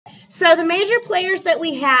So the major players that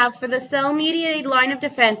we have for the cell-mediated line of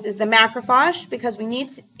defense is the macrophage, because we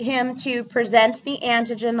need him to present the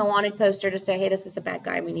antigen, the wanted poster, to say, hey, this is the bad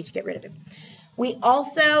guy, we need to get rid of him. We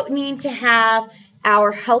also need to have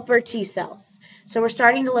our helper T cells. So we're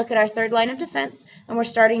starting to look at our third line of defense, and we're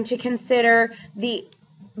starting to consider the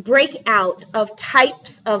breakout of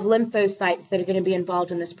types of lymphocytes that are going to be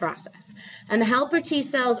involved in this process. And the helper T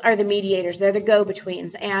cells are the mediators. They're the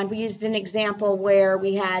go-betweens. And we used an example where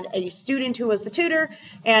we had a student who was the tutor,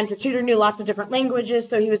 and the tutor knew lots of different languages,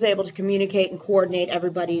 so he was able to communicate and coordinate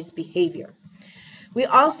everybody's behavior. We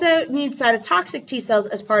also need cytotoxic T cells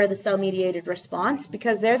as part of the cell-mediated response,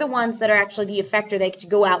 because they're the ones that are actually the effector. They get to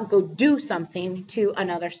go out and go do something to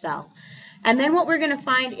another cell. And then what we're going to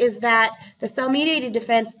find is that the cell-mediated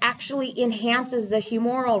defense actually enhances the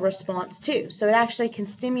humoral response too. So it actually can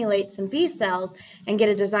stimulate some B cells and get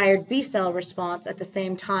a desired B cell response at the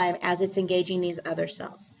same time as it's engaging these other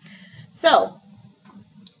cells. So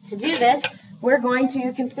to do this, we're going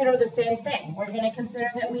to consider the same thing. We're going to consider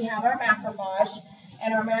that we have our macrophage,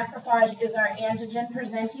 and our macrophage is our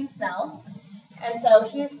antigen-presenting cell. And so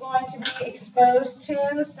he's going to be exposed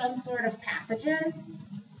to some sort of pathogen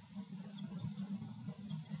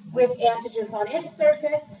with antigens on its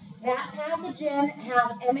surface. That pathogen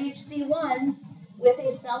has MHC1s with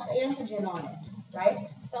a self-antigen on it, right?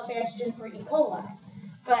 Self-antigen for E. coli.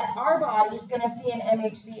 But our body is going to see an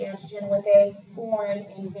MHC antigen with a foreign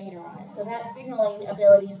invader on it. So that signaling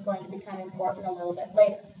ability is going to become important a little bit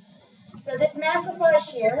later. So this macrophage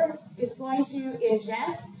here is going to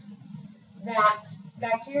ingest that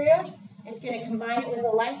bacteria. It's going to combine it with a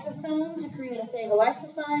lysosome to create a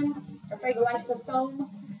phagolysosome.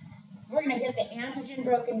 We're going to get the antigen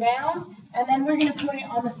broken down, and then we're going to put it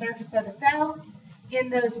on the surface of the cell in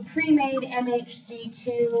those pre-made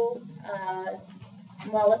MHC2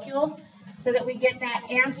 molecules so that we get that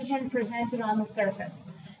antigen presented on the surface.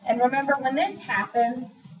 And remember, when this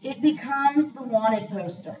happens, it becomes the wanted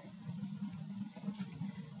poster.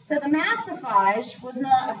 So the macrophage was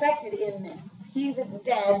not affected in this. He's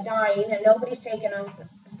dead, dying, and nobody's staged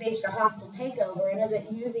a hostile takeover and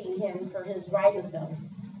isn't using him for his ribosomes.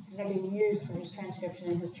 He's not being used for his transcription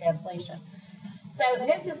and his translation. So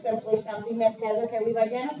this is simply something that says, okay, we've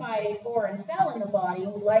identified a foreign cell in the body.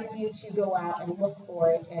 We'd like you to go out and look for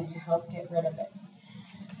it and to help get rid of it.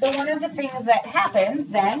 So one of the things that happens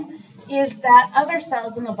then is that other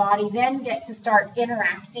cells in the body then get to start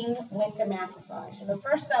interacting with the macrophage. And the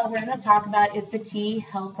first cell we're going to talk about is the T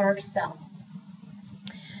helper cell.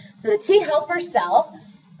 So the T helper cell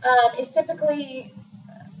is typically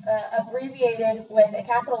abbreviated with a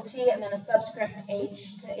capital T and then a subscript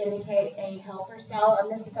H to indicate a helper cell. And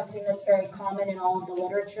this is something that's very common in all of the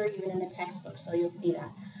literature, even in the textbook, so you'll see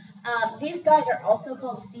that. These guys are also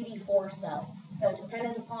called CD4 cells. So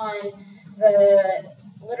depending upon the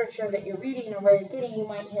literature that you're reading or where you're getting, you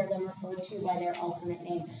might hear them referred to by their alternate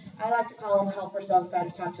name. I like to call them helper cells,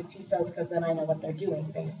 cytotoxic T cells, because then I know what they're doing,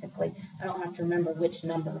 basically. I don't have to remember which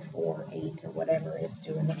number, 4, 8, or whatever is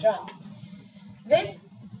doing the job. This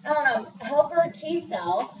helper T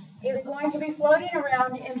cell is going to be floating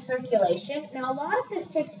around in circulation. Now, a lot of this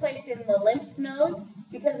takes place in the lymph nodes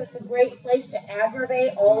because it's a great place to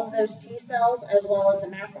aggravate all of those T cells as well as the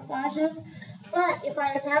macrophages. But if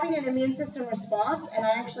I was having an immune system response and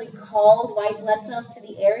I actually called white blood cells to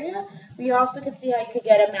the area, we also could see how you could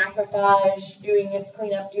get a macrophage doing its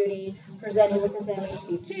cleanup duty, presenting with its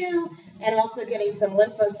MHC2, and also getting some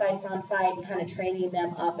lymphocytes on site and kind of training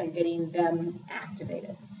them up and getting them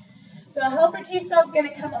activated. So a helper T cell is going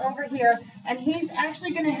to come over here, and he's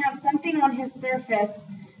actually going to have something on his surface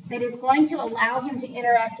that is going to allow him to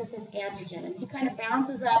interact with this antigen. And he kind of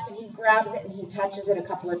bounces up and he grabs it and he touches it a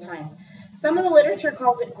couple of times. Some of the literature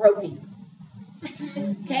calls it groping.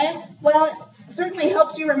 Okay? Well, it certainly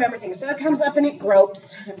helps you remember things. So it comes up and it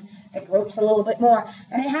gropes. It gropes a little bit more.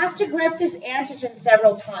 And it has to grip this antigen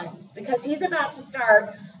several times because he's about to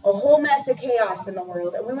start a whole mess of chaos in the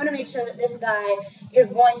world. And we want to make sure that this guy is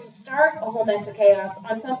going to start a whole mess of chaos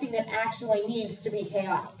on something that actually needs to be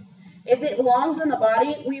chaotic. If it belongs in the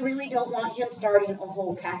body, we really don't want him starting a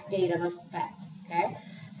whole cascade of effects. Okay?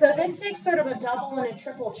 So this takes sort of a double and a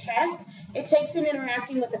triple check. It takes him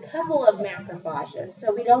interacting with a couple of macrophages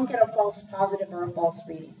so we don't get a false positive or a false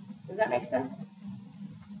reading. Does that make sense?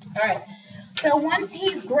 All right. So once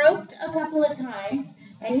he's groped a couple of times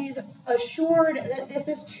and he's assured that this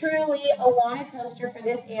is truly a wanted poster for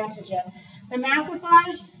this antigen, the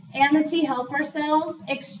macrophage and the T helper cells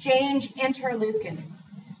exchange interleukins.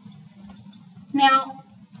 Now,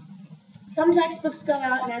 Some textbooks go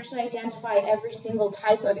out and actually identify every single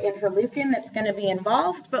type of interleukin that's going to be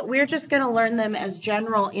involved, but we're just going to learn them as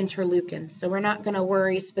general interleukins. So we're not going to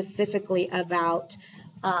worry specifically about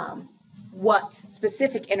what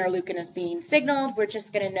specific interleukin is being signaled. We're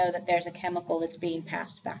just going to know that there's a chemical that's being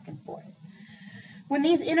passed back and forth. When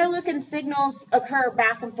these interleukin signals occur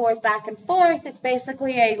back and forth, it's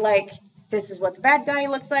basically a like, this is what the bad guy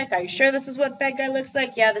looks like. Are you sure this is what the bad guy looks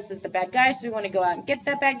like? Yeah, this is the bad guy, so we want to go out and get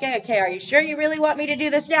that bad guy. Okay, are you sure you really want me to do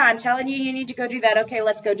this? Yeah, I'm telling you, you need to go do that. Okay,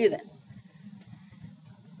 let's go do this.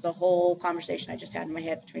 It's a whole conversation I just had in my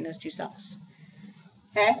head between those two cells.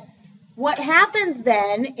 Okay? What happens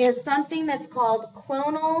then is something that's called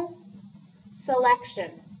clonal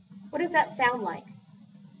selection. What does that sound like?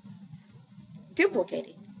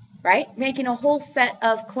 Duplicating, right? Making a whole set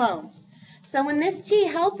of clones. So when this T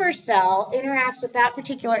helper cell interacts with that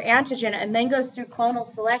particular antigen and then goes through clonal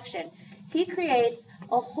selection, he creates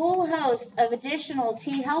a whole host of additional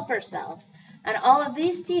T helper cells. And all of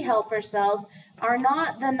these T helper cells are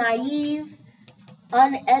not the naive,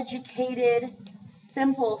 uneducated,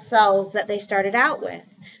 simple cells that they started out with.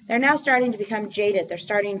 They're now starting to become jaded. They're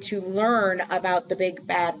starting to learn about the big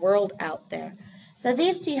bad world out there. So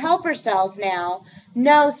these T helper cells now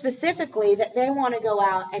know specifically that they want to go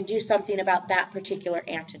out and do something about that particular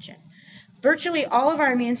antigen. Virtually all of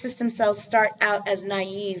our immune system cells start out as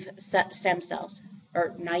naive stem cells,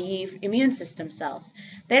 or naive immune system cells.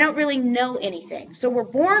 They don't really know anything. So we're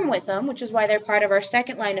born with them, which is why they're part of our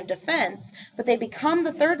second line of defense, but they become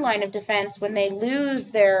the third line of defense when they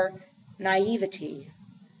lose their naivety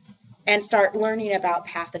and start learning about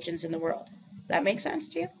pathogens in the world. That make sense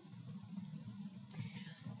to you?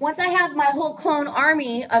 Once I have my whole clone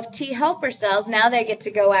army of T helper cells, now they get to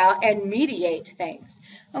go out and mediate things.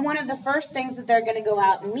 And one of the first things that they're going to go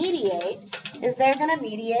out and mediate is they're going to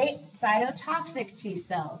mediate cytotoxic T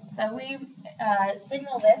cells. So we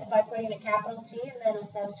signal this by putting a capital T and then a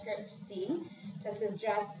subscript C to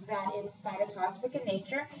suggest that it's cytotoxic in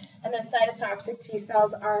nature. And then cytotoxic T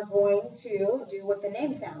cells are going to do what the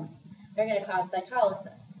name sounds. They're going to cause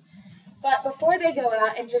cytolysis. But before they go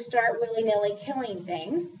out and just start willy-nilly killing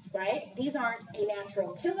things, right, these aren't a natural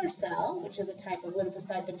killer cell, which is a type of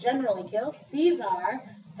lymphocyte that generally kills. These are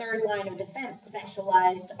third line of defense,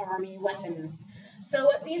 specialized army weapons. So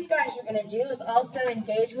what these guys are going to do is also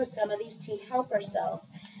engage with some of these T helper cells.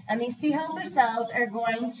 And these T helper cells are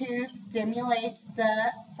going to stimulate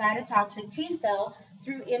the cytotoxic T cell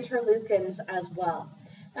through interleukins as well.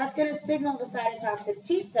 That's going to signal the cytotoxic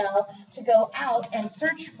T cell to go out and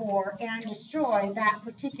search for and destroy that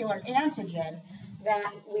particular antigen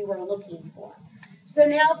that we were looking for. So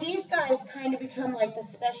now these guys kind of become like the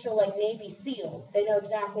special, like Navy SEALs. They know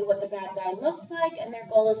exactly what the bad guy looks like, and their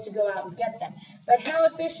goal is to go out and get them. But how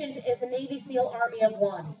efficient is a Navy SEAL army of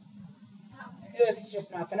one? It's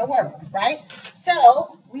just not going to work, right?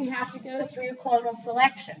 So we have to go through clonal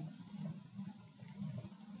selection.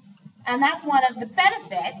 And that's one of the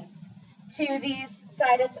benefits to these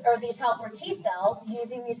these helper T cells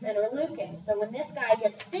using these interleukins. So when this guy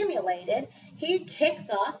gets stimulated, he kicks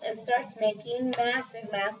off and starts making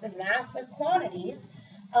massive quantities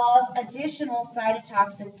of additional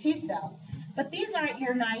cytotoxic T cells. But these aren't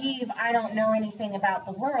your naive, I don't know anything about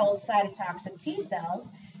the world cytotoxic T cells.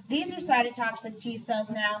 These are cytotoxic T cells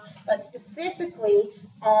now, but specifically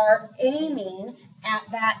are aiming at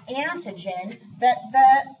that antigen that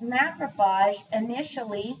the macrophage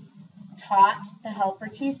initially taught the helper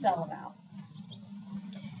T cell about.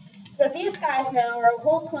 So these guys now are a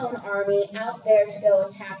whole clone army out there to go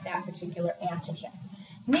attack that particular antigen.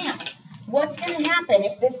 Now, what's going to happen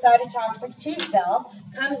if this cytotoxic T cell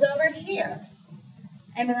comes over here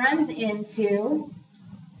and runs into,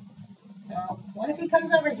 so what if he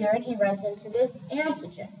comes over here and he runs into this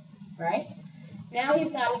antigen, right? Now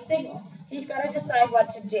he's got a signal. He's got to decide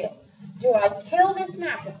what to do. Do I kill this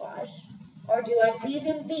macrophage, or do I leave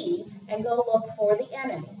him be and go look for the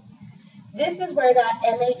enemy? This is where that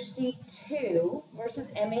MHC2 versus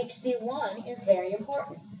MHC1 is very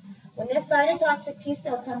important. When this cytotoxic T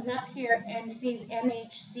cell comes up here and sees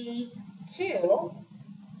MHC2,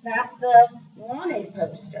 that's the wanted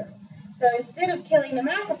poster. So instead of killing the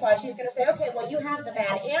macrophage, he's going to say, okay, well, you have the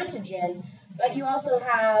bad antigen, but you also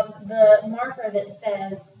have the marker that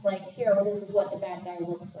says, like, here, well, this is what the bad guy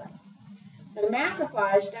looks like. So the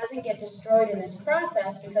macrophage doesn't get destroyed in this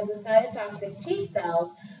process because the cytotoxic T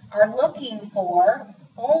cells are looking for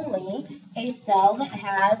only a cell that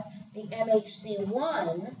has the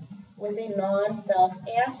MHC1 with a non-self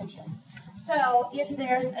antigen. So if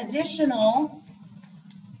there's additional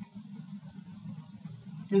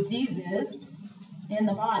diseases in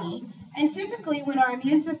the body, And typically when our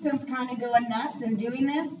immune system's kind of going nuts and doing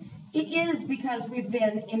this, it is because we've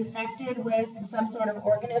been infected with some sort of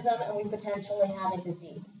organism and we potentially have a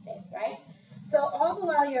disease state, right? So all the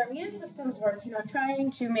while your immune system's working on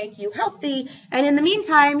trying to make you healthy, and in the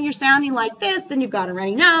meantime you're sounding like this, and you've got a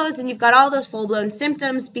runny nose, and you've got all those full-blown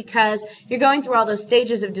symptoms because you're going through all those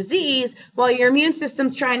stages of disease while your immune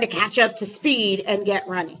system's trying to catch up to speed and get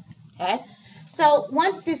running, okay? So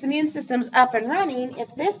once this immune system's up and running,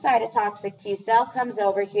 if this cytotoxic T cell comes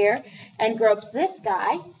over here and gropes this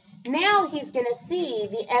guy, now he's going to see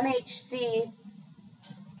the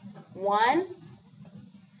MHC1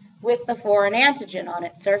 with the foreign antigen on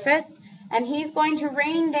its surface, and he's going to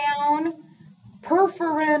rain down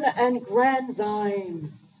perforin and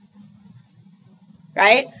granzymes,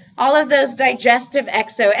 right? All of those digestive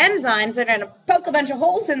exoenzymes that are going to poke a bunch of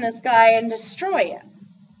holes in this guy and destroy him.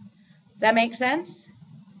 Does that make sense?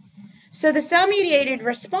 So the cell-mediated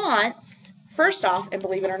response, first off, and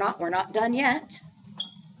believe it or not, we're not done yet,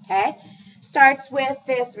 okay, starts with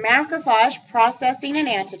this macrophage processing an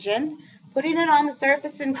antigen, putting it on the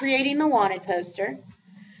surface and creating the wanted poster.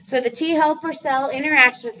 So the T helper cell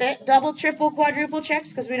interacts with it, double, triple, quadruple checks,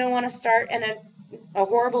 because we don't want to start a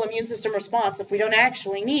horrible immune system response if we don't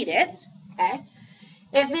actually need it, okay?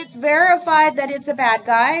 If it's verified that it's a bad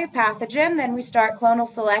guy, pathogen, then we start clonal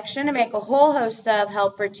selection to make a whole host of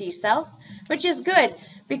helper T cells, which is good,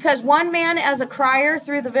 because one man as a crier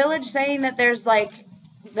through the village saying that there's like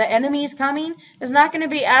the enemy's coming is not going to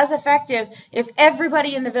be as effective if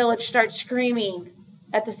everybody in the village starts screaming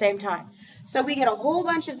at the same time. So we get a whole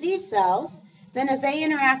bunch of these cells. Then as they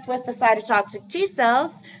interact with the cytotoxic T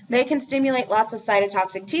cells, they can stimulate lots of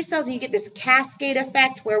cytotoxic T cells, and you get this cascade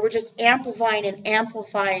effect where we're just amplifying and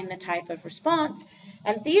amplifying the type of response.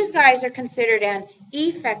 And these guys are considered an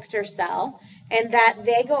effector cell, and that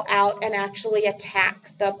they go out and actually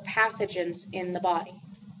attack the pathogens in the body.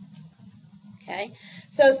 Okay?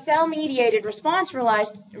 So cell-mediated response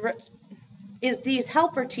is these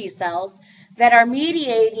helper T cells that are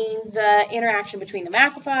mediating the interaction between the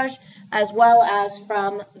macrophage as well as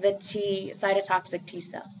from the cytotoxic T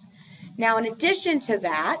cells. Now, in addition to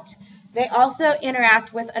that, they also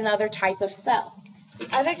interact with another type of cell.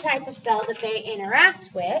 The other type of cell that they interact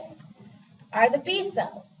with are the B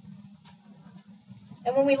cells.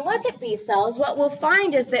 And when we look at B cells, what we'll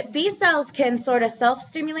find is that B cells can sort of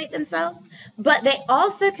self-stimulate themselves, but they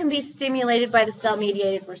also can be stimulated by the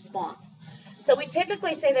cell-mediated response. So we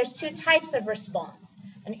typically say there's two types of response,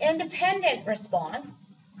 an independent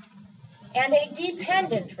response and a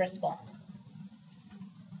dependent response.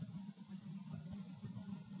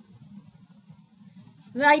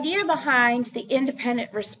 The idea behind the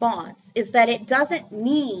independent response is that it doesn't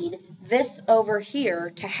need this over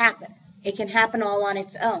here to happen. It can happen all on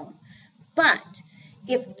its own. But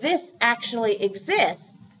if this actually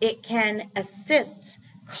exists, it can assist,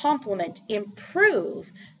 complement, improve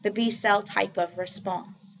the B cell type of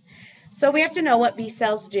response. So we have to know what B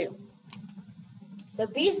cells do. So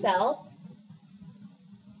B cells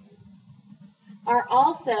are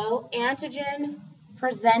also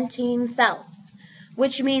antigen-presenting cells,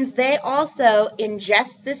 which means they also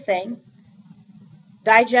ingest this thing,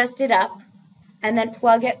 digest it up, and then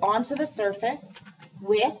plug it onto the surface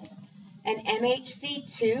with an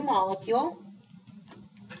MHC2 molecule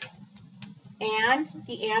and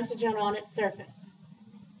the antigen on its surface.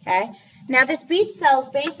 Okay? Now this B cell is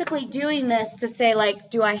basically doing this to say,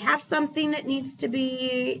 like, do I have something that needs to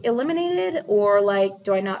be eliminated, or like,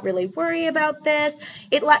 do I not really worry about this?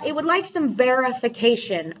 It would like some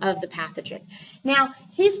verification of the pathogen. Now,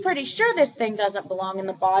 he's pretty sure this thing doesn't belong in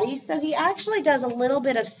the body, so he actually does a little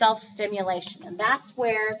bit of self-stimulation, and that's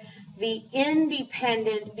where the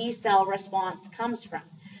independent B cell response comes from.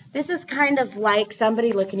 This is kind of like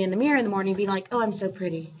somebody looking in the mirror in the morning being like, oh, I'm so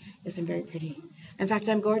pretty. Yes, I'm very pretty. In fact,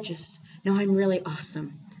 I'm gorgeous. No, I'm really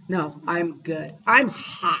awesome. No, I'm good. I'm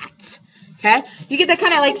hot. Okay? You get that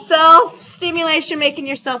kind of like self-stimulation, making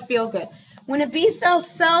yourself feel good. When a B cell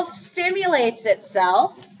self-stimulates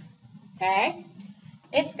itself, okay,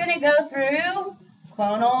 it's going to go through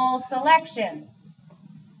clonal selection,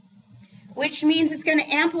 which means it's going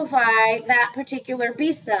to amplify that particular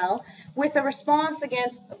B cell with a response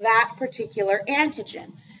against that particular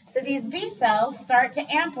antigen. So these B cells start to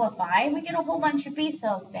amplify, and we get a whole bunch of B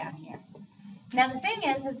cells down here. Now the thing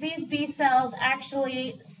is these B cells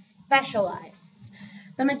actually specialize.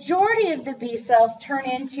 The majority of the B cells turn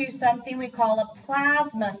into something we call a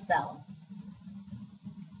plasma cell.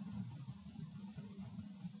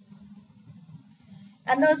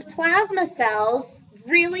 And those plasma cells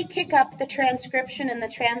really kick up the transcription and the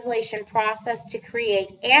translation process to create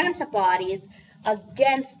antibodies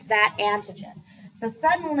against that antigen. So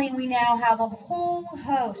suddenly we now have a whole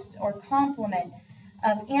host or complement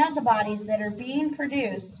of antibodies that are being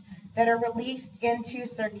produced that are released into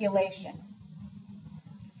circulation.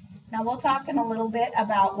 Now we'll talk in a little bit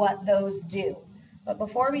about what those do. But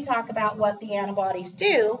before we talk about what the antibodies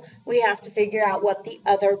do, we have to figure out what the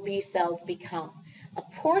other B cells become. A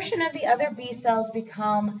portion of the other B cells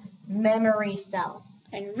become memory cells.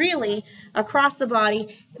 And really, across the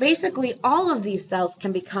body, basically all of these cells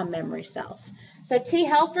can become memory cells. So T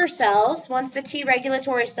helper cells, once the T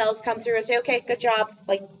regulatory cells come through and say, okay, good job,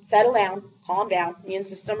 like settle down, calm down, immune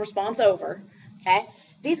system response over, okay?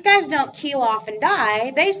 These guys don't keel off and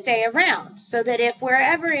die, they stay around so that if we're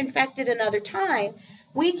ever infected another time,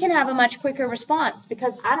 we can have a much quicker response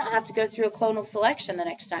because I don't have to go through a clonal selection the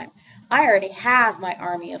next time. I already have my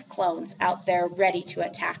army of clones out there ready to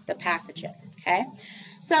attack the pathogen, okay?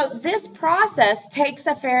 So this process takes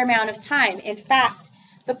a fair amount of time. In fact,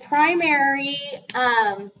 the primary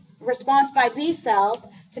response by B cells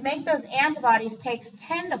to make those antibodies takes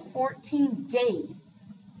 10 to 14 days.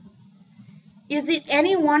 Is it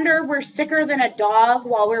any wonder we're sicker than a dog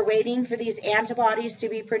while we're waiting for these antibodies to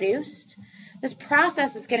be produced? This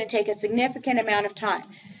process is going to take a significant amount of time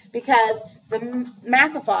because the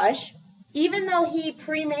macrophage, even though he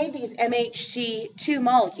pre-made these MHC2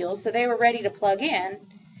 molecules, so they were ready to plug in,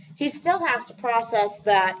 he still has to process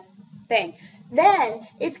that thing. Then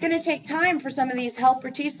it's going to take time for some of these helper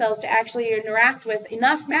T cells to actually interact with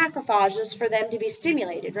enough macrophages for them to be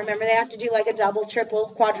stimulated. Remember, they have to do like a double, triple,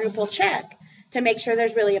 quadruple check to make sure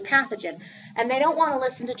there's really a pathogen. And they don't want to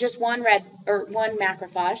listen to just one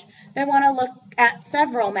macrophage. They want to look at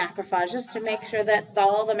several macrophages to make sure that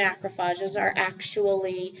all the macrophages are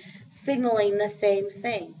actually signaling the same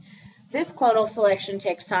thing. This clonal selection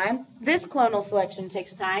takes time. This clonal selection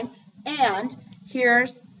takes time. And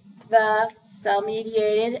here's the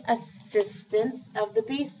cell-mediated assistance of the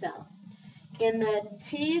B cell. In the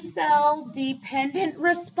T cell dependent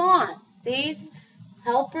response, these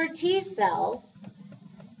helper T cells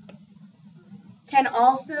can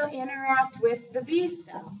also interact with the B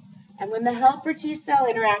cell. And when the helper T cell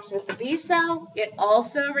interacts with the B cell, it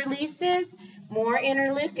also releases more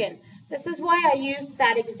interleukin. This is why I used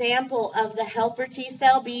that example of the helper T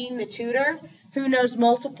cell being the tutor who knows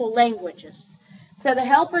multiple languages. So the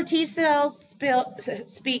helper T cell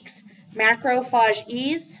speaks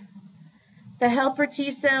macrophage-ese. The helper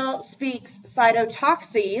T cell speaks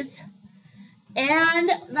cytotoxes.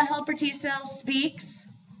 And the helper T cell speaks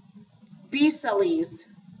B-cellese.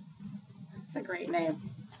 That's a great name.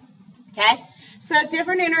 Okay? So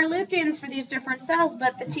different interleukins for these different cells,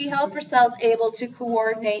 but the T helper cell is able to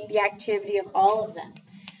coordinate the activity of all of them.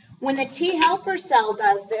 When the T helper cell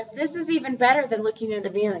does this, this is even better than looking in the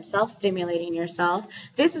mirror and self-stimulating yourself.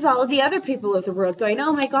 This is all of the other people of the world going,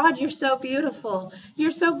 oh my God, you're so beautiful.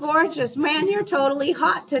 You're so gorgeous. Man, you're totally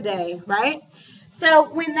hot today, right? So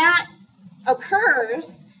when that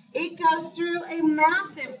occurs, it goes through a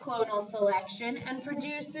massive clonal selection and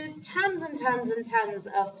produces tons and tons and tons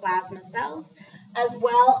of plasma cells, as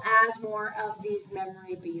well as more of these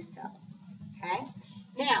memory B cells. Okay?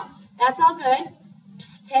 Now, that's all good.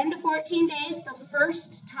 10 to 14 days, the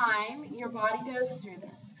first time your body goes through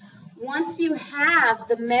this. Once you have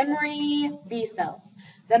the memory B cells,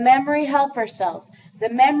 the memory helper cells, the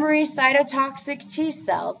memory cytotoxic T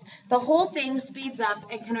cells, the whole thing speeds up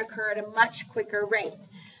and can occur at a much quicker rate.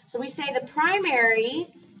 So we say the primary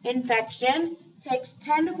infection takes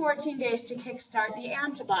 10 to 14 days to kickstart the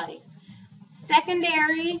antibodies.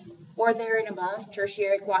 Secondary, or there and above,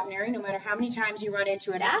 tertiary, quaternary, no matter how many times you run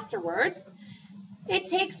into it afterwards, it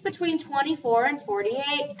takes between 24 and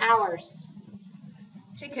 48 hours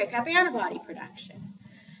to kick up antibody production.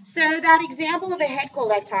 So that example of a head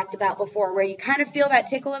cold I've talked about before, where you kind of feel that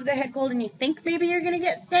tickle of the head cold and you think maybe you're going to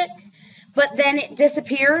get sick, but then it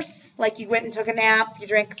disappears, like you went and took a nap, you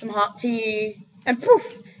drank some hot tea, and poof,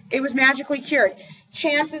 it was magically cured.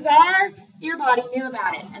 Chances are your body knew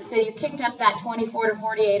about it, and so you kicked up that 24 to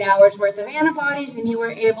 48 hours worth of antibodies, and you were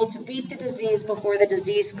able to beat the disease before the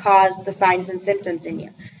disease caused the signs and symptoms in you.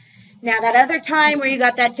 Now, that other time where you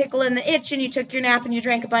got that tickle and the itch and you took your nap and you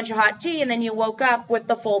drank a bunch of hot tea and then you woke up with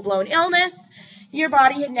the full-blown illness, your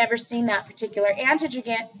body had never seen that particular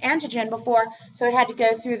antigen before, so it had to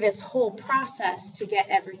go through this whole process to get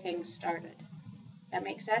everything started. That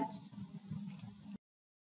makes sense?